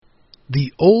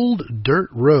The Old Dirt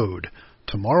Road,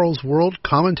 Tomorrow's World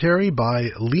commentary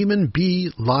by Lehman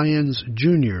B. Lyons,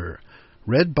 Jr.,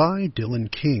 read by Dylan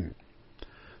King.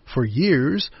 For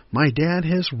years, my dad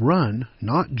has run,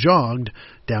 not jogged,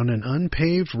 down an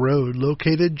unpaved road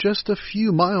located just a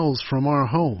few miles from our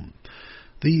home.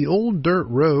 The Old Dirt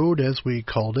Road, as we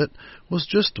called it, was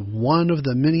just one of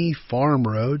the many farm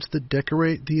roads that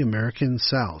decorate the American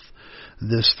South.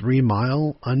 This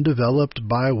 3-mile, undeveloped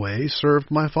byway served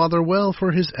my father well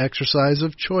for his exercise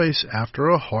of choice after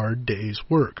a hard day's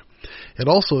work. It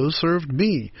also served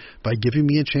me by giving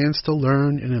me a chance to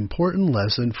learn an important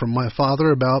lesson from my father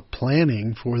about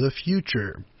planning for the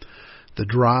future. The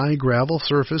dry gravel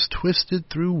surface twisted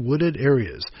through wooded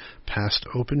areas, past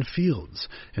open fields,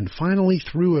 and finally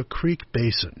through a creek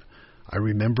basin. I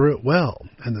remember it well,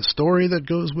 and the story that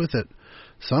goes with it.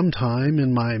 Sometime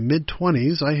in my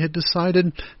mid-20s, I had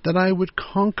decided that I would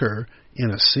conquer in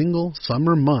a single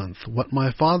summer month what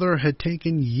my father had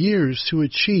taken years to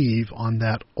achieve on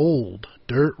that old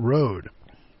dirt road.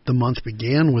 The month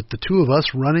began with the two of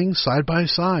us running side by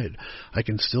side. I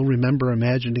can still remember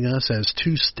imagining us as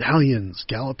two stallions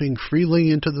galloping freely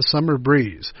into the summer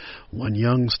breeze, one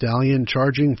young stallion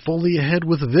charging fully ahead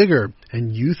with vigor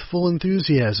and youthful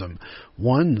enthusiasm,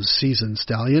 one seasoned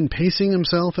stallion pacing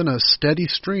himself in a steady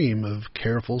stream of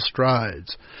careful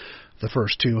strides. The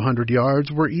first 200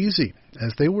 yards were easy,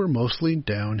 as they were mostly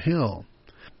downhill.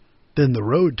 Then the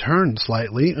road turned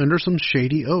slightly under some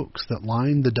shady oaks that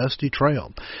lined the dusty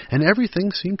trail, and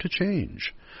everything seemed to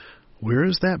change. Where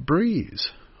is that breeze?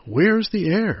 Where is the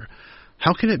air?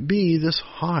 How can it be this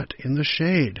hot in the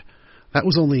shade? That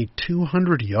was only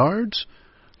 200 yards?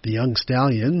 The young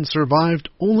stallion survived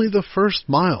only the first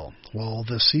mile, while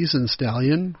the seasoned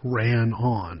stallion ran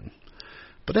on.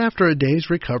 But after a day's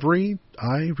recovery,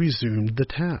 I resumed the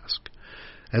task.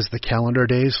 As the calendar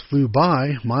days flew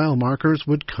by, mile markers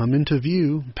would come into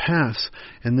view, pass,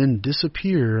 and then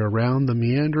disappear around the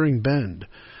meandering bend.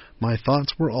 My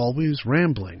thoughts were always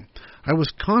rambling. I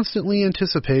was constantly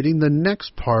anticipating the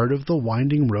next part of the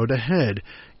winding road ahead,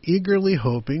 eagerly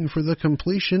hoping for the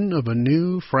completion of a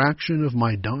new fraction of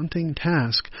my daunting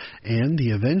task and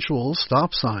the eventual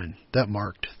stop sign that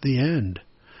marked the end.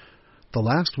 The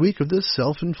last week of this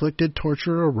self-inflicted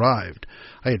torture arrived.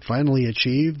 I had finally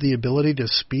achieved the ability to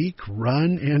speak,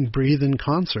 run, and breathe in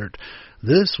concert.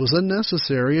 This was a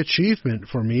necessary achievement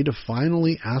for me to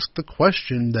finally ask the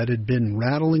question that had been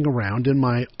rattling around in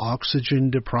my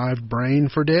oxygen-deprived brain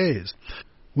for days.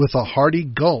 With a hearty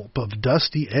gulp of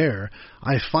dusty air,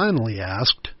 I finally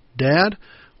asked, "Dad,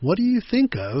 what do you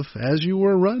think of as you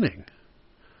were running?"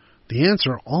 The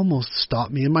answer almost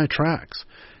stopped me in my tracks.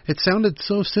 It sounded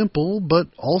so simple, but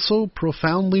also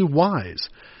profoundly wise.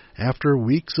 After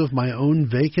weeks of my own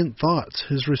vacant thoughts,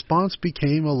 his response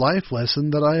became a life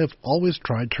lesson that I have always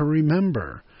tried to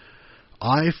remember.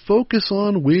 I focus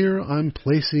on where I'm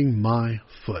placing my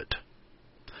foot.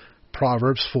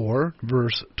 Proverbs 4,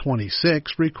 verse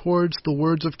 26 records the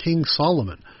words of King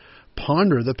Solomon,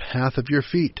 "Ponder the path of your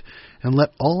feet, and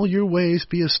let all your ways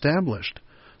be established."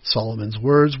 Solomon's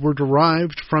words were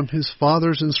derived from his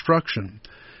father's instruction.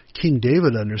 King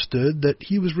David understood that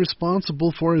he was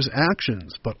responsible for his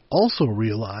actions, but also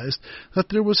realized that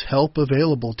there was help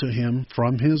available to him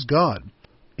from his God.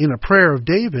 In a prayer of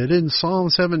David in Psalm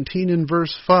 17 and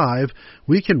verse 5,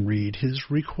 we can read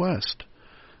his request.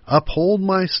 "Uphold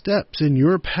my steps in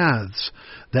your paths,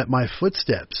 that my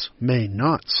footsteps may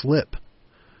not slip."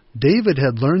 David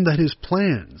had learned that his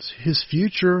plans, his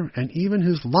future, and even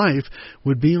his life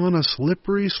would be on a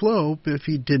slippery slope if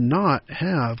he did not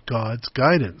have God's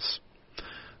guidance.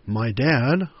 My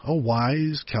dad, a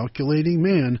wise, calculating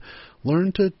man,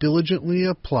 learned to diligently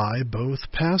apply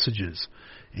both passages,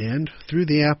 and through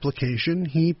the application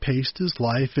he paced his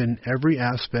life in every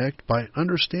aspect by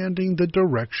understanding the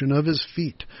direction of his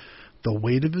feet, the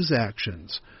weight of his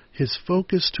actions, his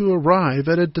focus to arrive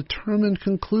at a determined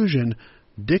conclusion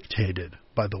dictated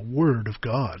by the Word of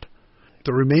God.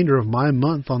 The remainder of my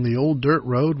month on the old dirt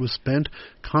road was spent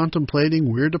contemplating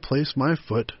where to place my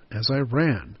foot as I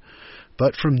ran.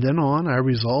 But from then on, I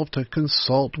resolved to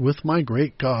consult with my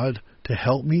great God to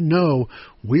help me know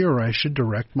where I should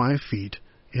direct my feet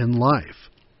in life.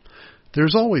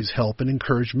 There's always help and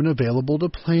encouragement available to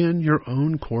plan your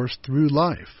own course through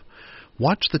life.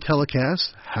 Watch the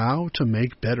telecast, How to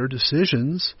Make Better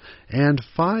Decisions, and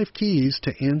 5 Keys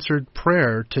to Answered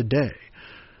Prayer today.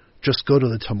 Just go to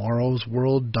the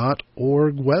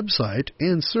tomorrowsworld.org website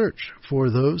and search for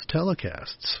those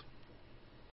telecasts.